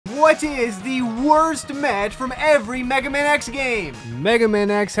what is the worst Met from every Mega Man X game? Mega Man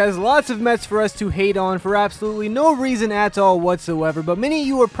X has lots of Mets for us to hate on for absolutely no reason at all whatsoever, but many of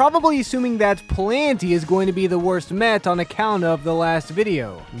you are probably assuming that Plenty is going to be the worst Met on account of the last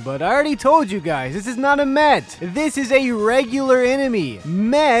video. But I already told you guys, this is not a Met. This is a regular enemy.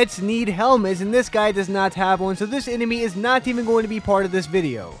 Mets need helmets, and this guy does not have one, so this enemy is not even going to be part of this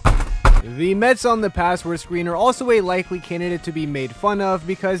video. The Mets on the password screen are also a likely candidate to be made fun of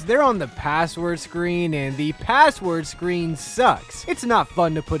because they're on the password screen and the password screen sucks. It's not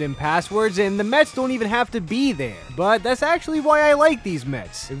fun to put in passwords and the Mets don't even have to be there. But that's actually why I like these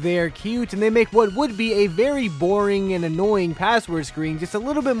Mets. They're cute and they make what would be a very boring and annoying password screen just a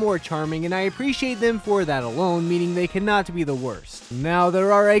little bit more charming, and I appreciate them for that alone, meaning they cannot be the worst. Now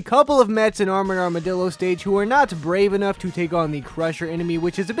there are a couple of Mets in Armored Armadillo stage who are not brave enough to take on the Crusher enemy,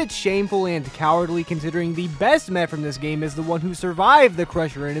 which is a bit shameful and cowardly considering the best Met from this game is the one who survived the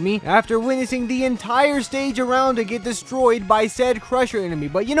Crusher enemy after witnessing the entire stage around to get destroyed by said Crusher enemy.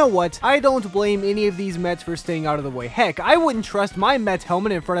 But you know what? I don't blame any of these Mets for staying out of the way. Heck, I wouldn't trust my Met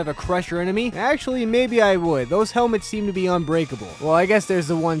helmet in front of a Crusher enemy. Actually, maybe I would. Those helmets seem to be unbreakable. Well, I guess there's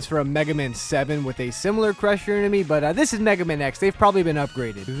the ones from Mega Man 7 with a similar Crusher enemy, but this is Mega Man X. They've probably been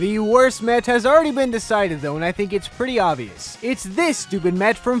upgraded. The worst Met has already been decided though, and I think it's pretty obvious. It's this stupid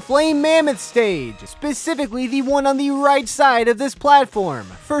Met from Flame Mammoth stage, specifically the one on the right side of this platform.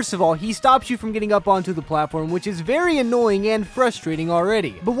 First of all, he stops you from getting up onto the platform, which is very annoying and frustrating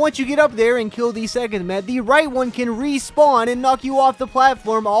already. But once you get up there and kill the second Met, the right one can respawn and knock you off the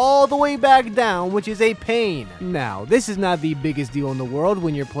platform all the way back down, which is a pain. Now, this is not the biggest deal in the world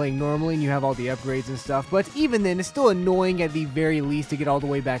when you're playing normally and you have all the upgrades and stuff, but even then, it's still annoying at the very least to get all the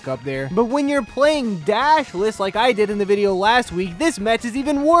way back up there. But when you're playing dashless like I did in the video last week, this Met is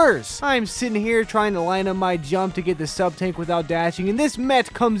even worse. I'm sitting here trying to line up my jump to get the sub-tank without dashing, and this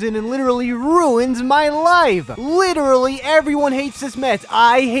Met comes in and literally ruins my life. Literally everyone hates this Met.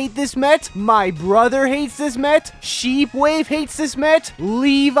 I hate this Met. My brother hates this Met. Sheepwave hates this Met.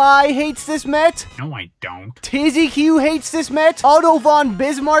 Levi hates this Met. No, I don't. TizziQ hates this Met. Otto Von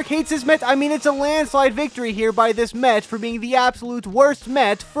Bismarck hates this Met. I mean, it's a landslide victory here by this Met for being the absolute worst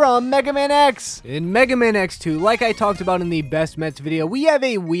Met from Mega Man X. In Mega Man X2, like I talked about in the best Mets video, we have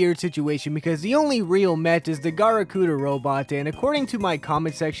a weird situation because the only real Met is the Garakuda robot, and according to my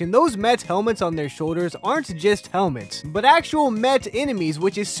comment section, those Met helmets on their shoulders aren't just helmets, but actual Met enemies,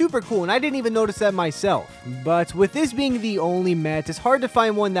 which is super cool, and I didn't even notice that myself. But with this being the only Met, it's hard to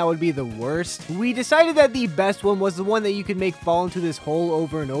find one that would be the worst. We decided that the best one was the one that you could make fall into this hole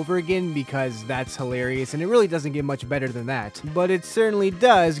over and over again because that's hilarious, and it really doesn't get much better than that. But it certainly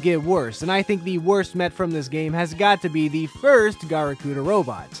does get worse, and I think the worst Met from this game has got to be the first Garakuda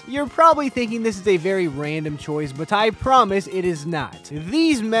robot. You're probably thinking this is a very random choice, but I promise it is not.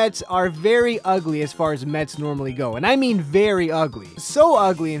 These Mets are very ugly as far as Mets normally go, and I mean very ugly. So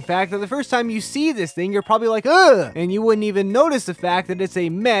ugly, in fact, that the first time you see this thing, you're probably like, ugh, and you wouldn't even notice the fact that it's a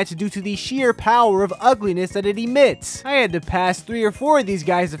Met due to the sheer power of ugliness that it emits. I had to pass 3 or 4 of these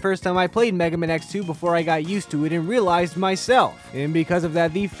guys the first time I played Mega Man X2 before I got used to it and realized myself. And because of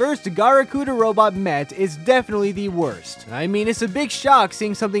that, the first Garakuda robot Met is definitely the worst. I mean, it's a big shock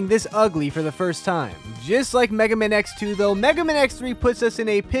seeing something this ugly for the first time. Just like Mega Man X2 though, Mega Man X3 puts us in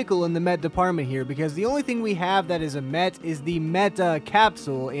a pickle in the Met department here because the only thing we have that is a Met is the Meta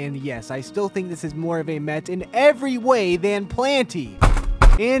capsule, and yes, I still think this is more of a Met in every way than Plenty.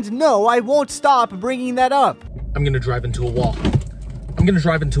 And no, I won't stop bringing that up. I'm gonna drive into a wall. I'm gonna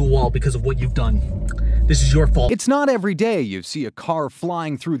drive into a wall because of what you've done. This is your fault. It's not every day you see a car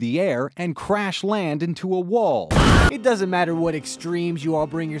flying through the air and crash land into a wall. It doesn't matter what extremes you all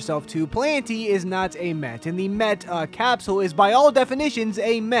bring yourself to, Plenty is not a Met, and the Met capsule is by all definitions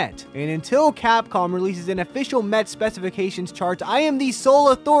a Met. And until Capcom releases an official Met specifications chart, I am the sole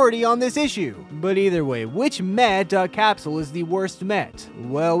authority on this issue. But either way, which Met capsule is the worst Met?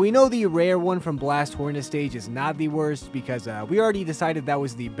 Well, we know the rare one from Blast Hornet stage is not the worst because we already decided that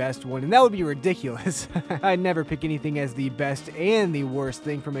was the best one, and that would be ridiculous. I'd never pick anything as the best and the worst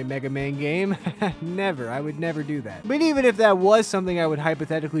thing from a Mega Man game. Never, I would never do that. But even if that was something I would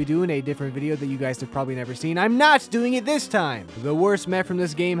hypothetically do in a different video that you guys have probably never seen, I'm not doing it this time. The worst Met from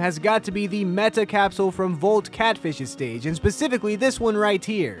this game has got to be the Meta capsule from Volt Catfish's stage, and specifically this one right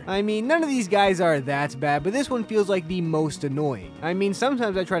here. I mean, none of these guys are that bad, but this one feels like the most annoying. I mean,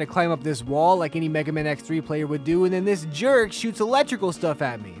 sometimes I try to climb up this wall like any Mega Man X3 player would do, and then this jerk shoots electrical stuff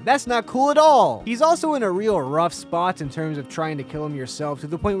at me. That's not cool at all. He's also in a real rough spot in terms of trying to kill him yourself, to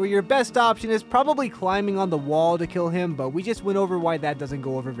the point where your best option is probably climbing on the wall to kill him, but we just went over why that doesn't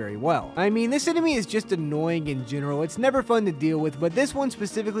go over very well. I mean, this enemy is just annoying in general. It's never fun to deal with, but this one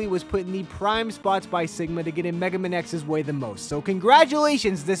specifically was put in the prime spots by Sigma to get in Mega Man X's way the most. So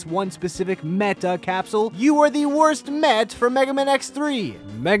congratulations, this one specific meta capsule. You are the worst Met for Mega Man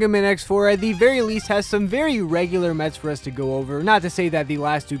X3. Mega Man X4 at the very least has some very regular Mets for us to go over. Not to say that the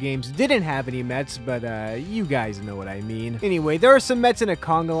last two games didn't have any Mets, but you guys know what I mean. Anyway, there are some Mets in a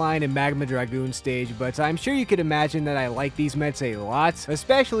Conga Line and Magma Dragoon stage, but I'm sure you could imagine that I like these Mets a lot,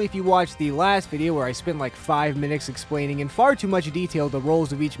 especially if you watched the last video where I spent like 5 minutes explaining in far too much detail the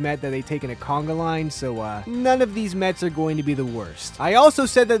roles of each Met that they take in a Conga Line, so none of these Mets are going to be the worst. I also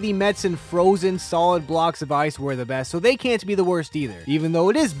said that the Mets in frozen solid blocks of ice were the best, so they can't be the worst either, even though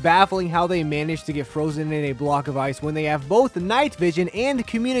it is baffling how they managed to get frozen in a block of ice when they have both night vision and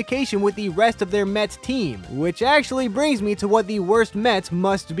communication with the rest of their Met team, which actually brings me to what the worst Met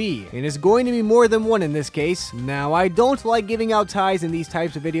must be, and it's going to be more than one in this case. Now, I don't like giving out ties in these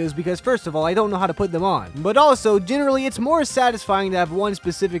types of videos because first of all, I don't know how to put them on, but also, generally it's more satisfying to have one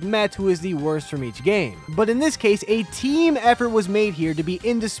specific Met who is the worst from each game. But in this case, a team effort was made here to be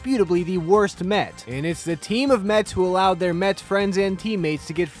indisputably the worst Met, and it's the team of Mets who allowed their Met friends and teammates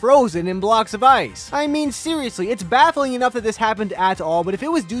to get frozen in blocks of ice. I mean, seriously, it's baffling enough that this happened at all, but if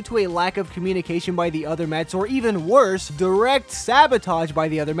it was due to a lack of communication by the other Mets, or even worse, direct sabotage by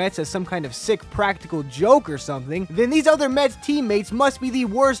the other Mets as some kind of sick practical joke or something, then these other Mets teammates must be the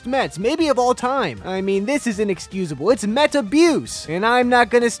worst Mets, maybe of all time. I mean, this is inexcusable. It's Met abuse, and I'm not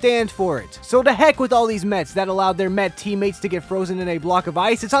gonna stand for it. So to heck with all these Mets that allowed their Met teammates to get frozen in a block of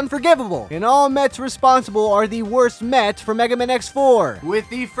ice. It's unforgivable, and all Mets responsible are the worst Met for Mega Man X4. With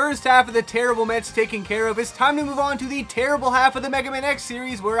the first half of the terrible Mets taken care of, it's time to move on to the terrible half of the Mega Man X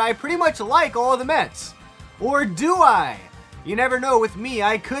series, where I pretty much like all of the Mets. Or do I? You never know with me,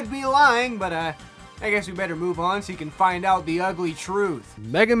 I could be lying, but I guess we better move on so you can find out the ugly truth.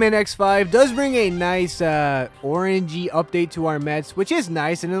 Mega Man X5 does bring a nice orangey update to our Mets, which is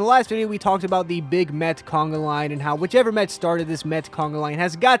nice, and in the last video we talked about the big Met Conga Line and how whichever Met started this Met Conga Line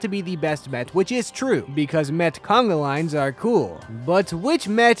has got to be the best Met, which is true, because Met Conga Lines are cool. But which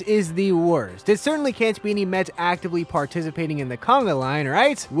Met is the worst? It certainly can't be any Met actively participating in the Conga Line,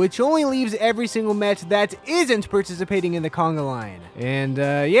 right? Which only leaves every single Met that isn't participating in the Conga Line. And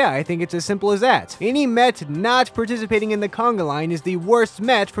yeah, I think it's as simple as that. Any Met not participating in the Conga Line is the worst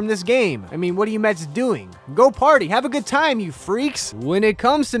Met from this game. I mean, what are you Mets doing? Go party, have a good time, you freaks! When it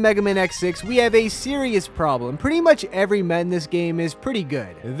comes to Mega Man X6, we have a serious problem. Pretty much every Met in this game is pretty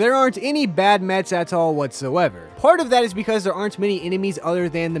good. There aren't any bad Mets at all whatsoever. Part of that is because there aren't many enemies other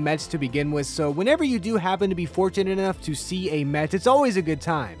than the Mets to begin with, so whenever you do happen to be fortunate enough to see a Met, it's always a good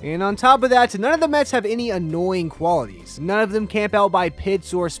time. And on top of that, none of the Mets have any annoying qualities. None of them camp out by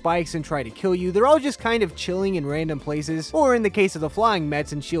pits or spikes and try to kill you. They're all just kind of chilling in random places, or in the case of the flying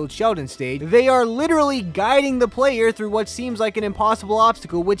Mets in Shield Sheldon stage, they are literally guiding the player through what seems like an impossible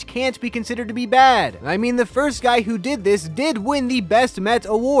obstacle which can't be considered to be bad. I mean, the first guy who did this did win the Best Met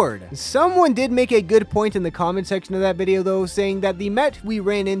award. Someone did make a good point in the comment section of that video though, saying that the Met we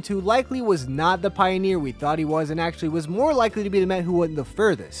ran into likely was not the pioneer we thought he was, and actually was more likely to be the Met who went the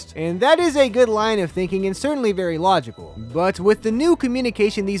furthest. And that is a good line of thinking and certainly very logical. But with the new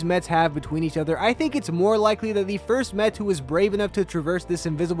communication these Mets have between each other, I think it's more likely that the first Met who was brave enough to traverse this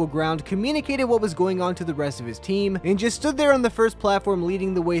invisible ground communicated what was going on to the rest of his team, and just stood there on the first platform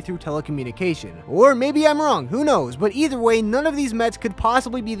leading the way through telecommunication. Or maybe I'm wrong, who knows, but either way, none of these Mets could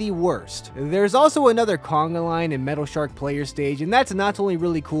possibly be the worst. There's also another Conga Line and Metal Shark player stage, and that's not only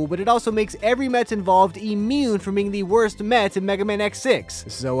really cool, but it also makes every Met involved immune from being the worst Met in Mega Man X6.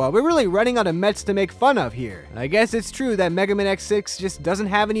 So we're really running out of Mets to make fun of here. I guess it's true that Mega Man X6 just doesn't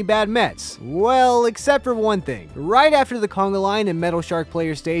have any bad Mets. Well, except for one thing. Right after the Conga Line and Metal Shark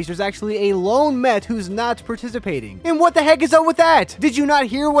player stage, there's actually a lone Met who's not participating. And what the heck is up with that? Did you not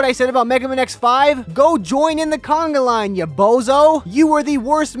hear what I said about Mega Man X5? Go join in the Conga Line, you bozo! You were the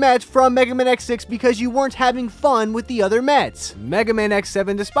worst Met from Mega Man X6 because you weren't having fun with the other Mets. Mega Man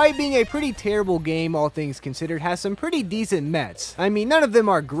X7, despite being a pretty terrible game, all things considered, has some pretty decent Mets. I mean, none of them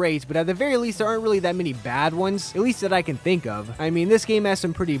are great, but at the very least, there aren't really that many bad ones, at least that I can think of. I mean, this game has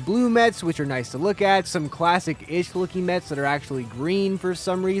some pretty blue Mets, which are nice to look at, some classic-ish looking Mets that are actually green for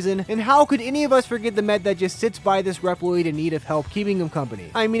some reason, and how could any of us forget the Met that just sits by this Reploid in need of help keeping him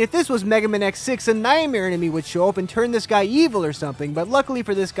company? I mean, if this was Mega Man X6, a nightmare enemy would show up and turn this guy evil or something, but luckily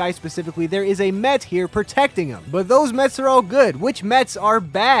for this guy specifically, there is a Met here protecting collecting them. But those Mets are all good. Which Mets are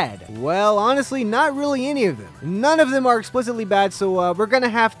bad? Well, honestly, not really any of them. None of them are explicitly bad, so we're gonna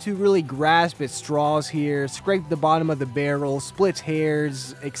have to really grasp at straws here, scrape the bottom of the barrel, split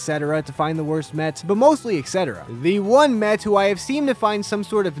hairs, etc. to find the worst Mets, but mostly etc. The one Met who I have seemed to find some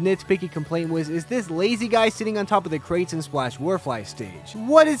sort of nitpicky complaint with is this lazy guy sitting on top of the crates in Splash Warfly stage.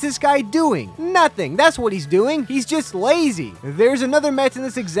 What is this guy doing? Nothing. That's what he's doing. He's just lazy. There's another Met in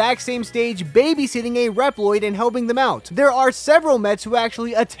this exact same stage babysitting a Reploid and helping them out. There are several Mets who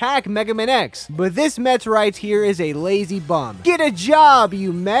actually attack Mega Man X, but this Met right here is a lazy bum. Get a job,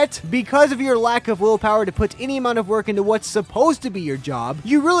 you Met! Because of your lack of willpower to put any amount of work into what's supposed to be your job,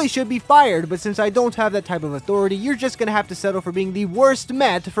 you really should be fired, but since I don't have that type of authority, you're just gonna have to settle for being the worst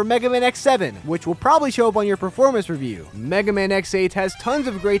Met for Mega Man X7, which will probably show up on your performance review. Mega Man X8 has tons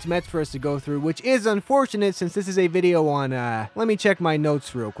of great Mets for us to go through, which is unfortunate since this is a video on, let me check my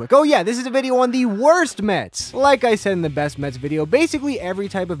notes real quick. Oh yeah, this is a video on the worst Mets. Like I said in the best Mets video, basically every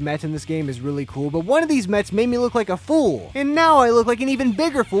type of Met in this game is really cool, but one of these Mets made me look like a fool. And now I look like an even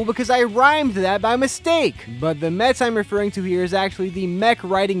bigger fool because I rhymed that by mistake. But the Mets I'm referring to here is actually the mech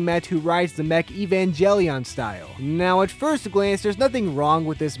riding Met who rides the mech Evangelion style. Now at first glance, there's nothing wrong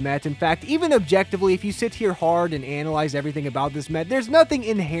with this Met. In fact, even objectively, if you sit here hard and analyze everything about this Met, there's nothing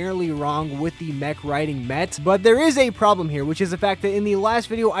inherently wrong with the mech riding Met. But there is a problem here, which is the fact that in the last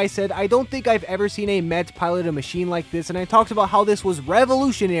video I said I don't think I've ever seen a Met pilot a machine like this, and I talked about how this was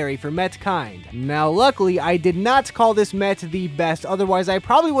revolutionary for Met kind. Now luckily, I did not call this Met the best, otherwise I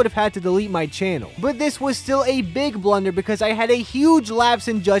probably would have had to delete my channel. But this was still a big blunder because I had a huge lapse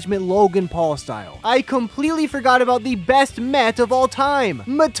in judgment Logan Paul style. I completely forgot about the best Met of all time,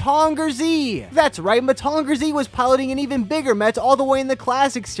 Metool Z. That's right, Metool Z was piloting an even bigger Met all the way in the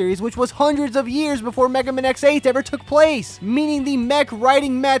Classic series, which was hundreds of years before Mega Man X8 ever took place. Meaning the mech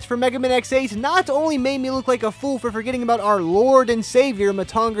riding Met for Mega Man X8 not only made me look like a fool for forgetting about our Lord and Savior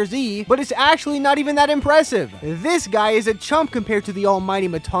Metool Z, but it's actually not even that impressive. This guy is a chump compared to the almighty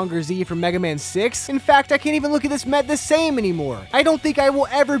Metool Z from Mega Man 6. In fact, I can't even look at this Met the same anymore. I don't think I will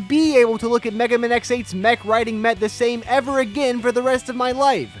ever be able to look at Mega Man X8's mech riding Met the same ever again for the rest of my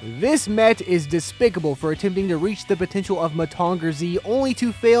life. This Met is despicable for attempting to reach the potential of Metool Z only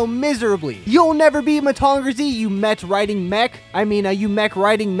to fail miserably. You'll never be Metool Z, you Met riding mech. You mech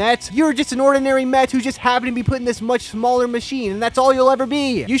riding Met. You're just an ordinary Met who just happened to be put in this much smaller machine, and that's all you'll ever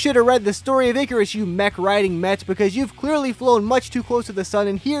be. You should have read the story of Icarus, you mech riding Met, because you've clearly flown much too close to the sun,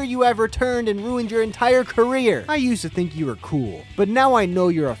 and here you have returned and ruined your entire career. I used to think you were cool, but now I know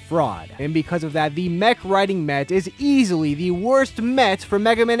you're a fraud. And because of that, the mech riding Met is easily the worst Met for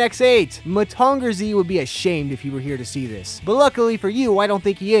Mega Man X8. Metool Z would be ashamed if he were here to see this. But luckily for you, I don't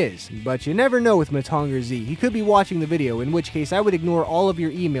think he is. But you never know with Metool Z. He could be watching the video, in which case I would ignore all of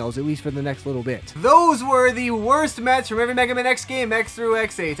your emails, at least for the next little bit. Those were the worst Mets from every Mega Man X game, X through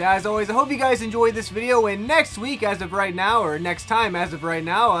X8. As always, I hope you guys enjoyed this video, and next week, as of right now, or next time as of right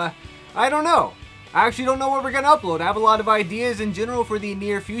now, I don't know. I actually don't know what we're going to upload. I have a lot of ideas in general for the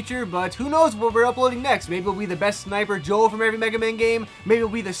near future, but who knows what we're uploading next. Maybe it'll be the best sniper Joel from every Mega Man game. Maybe it'll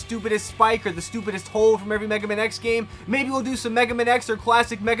be the stupidest Spike or the stupidest Hole from every Mega Man X game. Maybe we'll do some Mega Man X or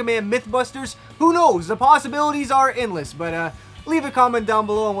classic Mega Man Mythbusters. Who knows? The possibilities are endless, but leave a comment down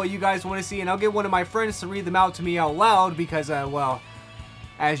below on what you guys want to see, and I'll get one of my friends to read them out to me out loud because, well,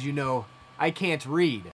 as you know, I can't read.